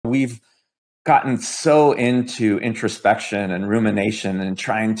we've gotten so into introspection and rumination and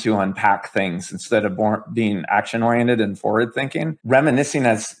trying to unpack things instead of being action oriented and forward thinking. Reminiscing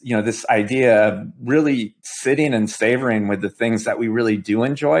as, this idea of really sitting and savoring with the things that we really do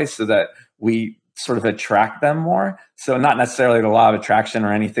enjoy so that we sort of attract them more. So not necessarily the law of attraction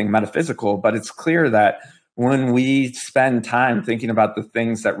or anything metaphysical, but it's clear that when we spend time thinking about the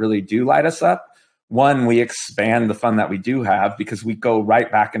things that really do light us up, one, we expand the fun that we do have because we go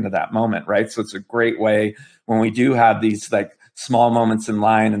right back into that moment, right? So it's a great way when we do have these like small moments in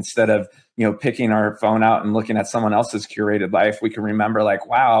line, instead of, picking our phone out and looking at someone else's curated life, we can remember like,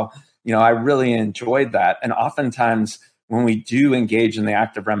 wow, I really enjoyed that. And oftentimes when we do engage in the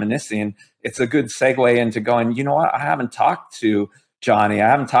act of reminiscing, it's a good segue into going, you know what, I haven't talked to Johnny, I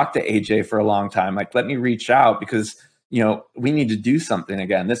haven't talked to AJ for a long time. Like, let me reach out because we need to do something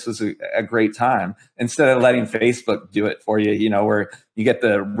again. This was a great time. Instead of letting Facebook do it for you, where you get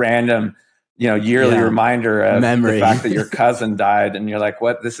the random, yearly reminder of the fact that your cousin died. And you're like,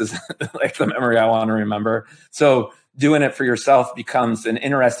 what? This is like the memory I want to remember. So doing it for yourself becomes an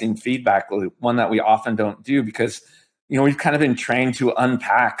interesting feedback loop, one that we often don't do because, we've kind of been trained to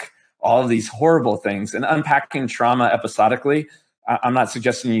unpack all of these horrible things, and unpacking trauma episodically. I'm not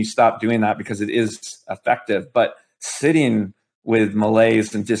suggesting you stop doing that because it is effective, but sitting with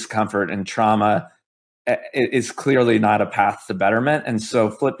malaise and discomfort and trauma is clearly not a path to betterment. And so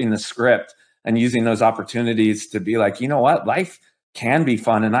flipping the script and using those opportunities to be like, you know what, life can be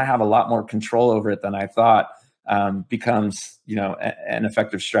fun and I have a lot more control over it than I thought, becomes, an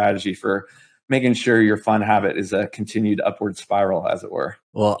effective strategy for making sure your fun habit is a continued upward spiral, as it were.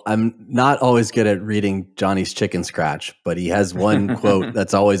 Well, I'm not always good at reading Johnny's chicken scratch, but he has one quote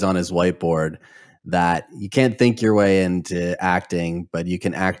that's always on his whiteboard, that you can't think your way into acting, but you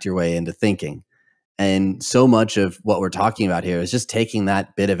can act your way into thinking. And so much of what we're talking about here is just taking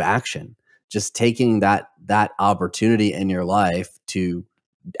that bit of action, just taking that opportunity in your life to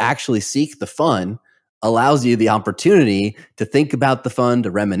actually seek the fun allows you the opportunity to think about the fun, to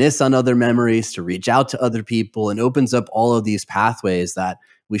reminisce on other memories, to reach out to other people, and opens up all of these pathways that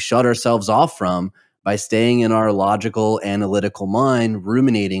we shut ourselves off from by staying in our logical, analytical mind,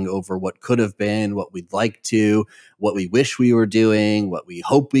 ruminating over what could have been, what we'd like to, what we wish we were doing, what we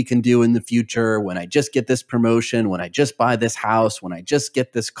hope we can do in the future. When I just get this promotion, when I just buy this house, when I just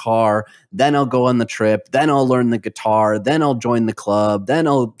get this car, then I'll go on the trip, then I'll learn the guitar, then I'll join the club, then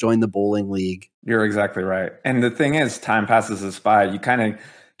I'll join the bowling league. You're exactly right. And the thing is, time passes us by. You kind of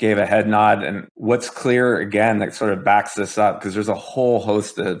gave a head nod. And what's clear, again, that sort of backs this up, because there's a whole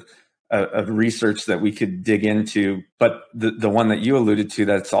host of research that we could dig into. But the one that you alluded to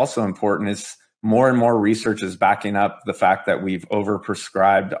that's also important is more and more research is backing up the fact that we've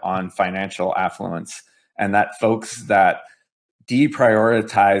overprescribed on financial affluence, and that folks that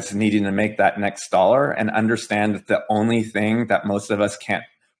deprioritize needing to make that next dollar and understand that the only thing that most of us can't,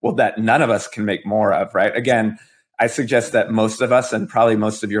 well, that none of us can make more of, right? Again, I suggest that most of us, and probably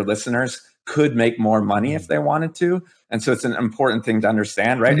most of your listeners, could make more money if they wanted to. And so it's an important thing to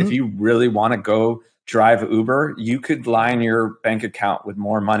understand, right? Mm-hmm. If you really want to go drive Uber, you could line your bank account with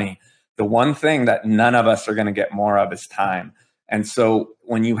more money. The one thing that none of us are going to get more of is time. And so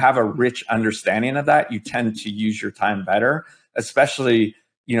when you have a rich understanding of that, you tend to use your time better, especially,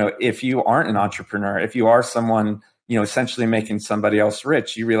 if you aren't an entrepreneur, if you are someone, essentially making somebody else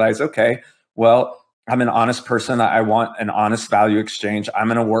rich, you realize, okay, well, I'm an honest person. I want an honest value exchange. I'm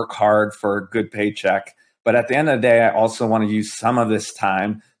going to work hard for a good paycheck. But at the end of the day, I also want to use some of this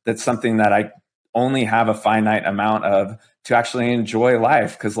time, that's something that I only have a finite amount of, to actually enjoy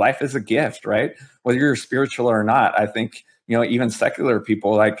life, because life is a gift, right? Whether you're spiritual or not, I think, even secular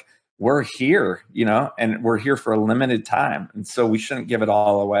people, like, we're here, and we're here for a limited time. And so we shouldn't give it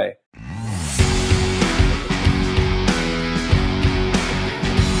all away.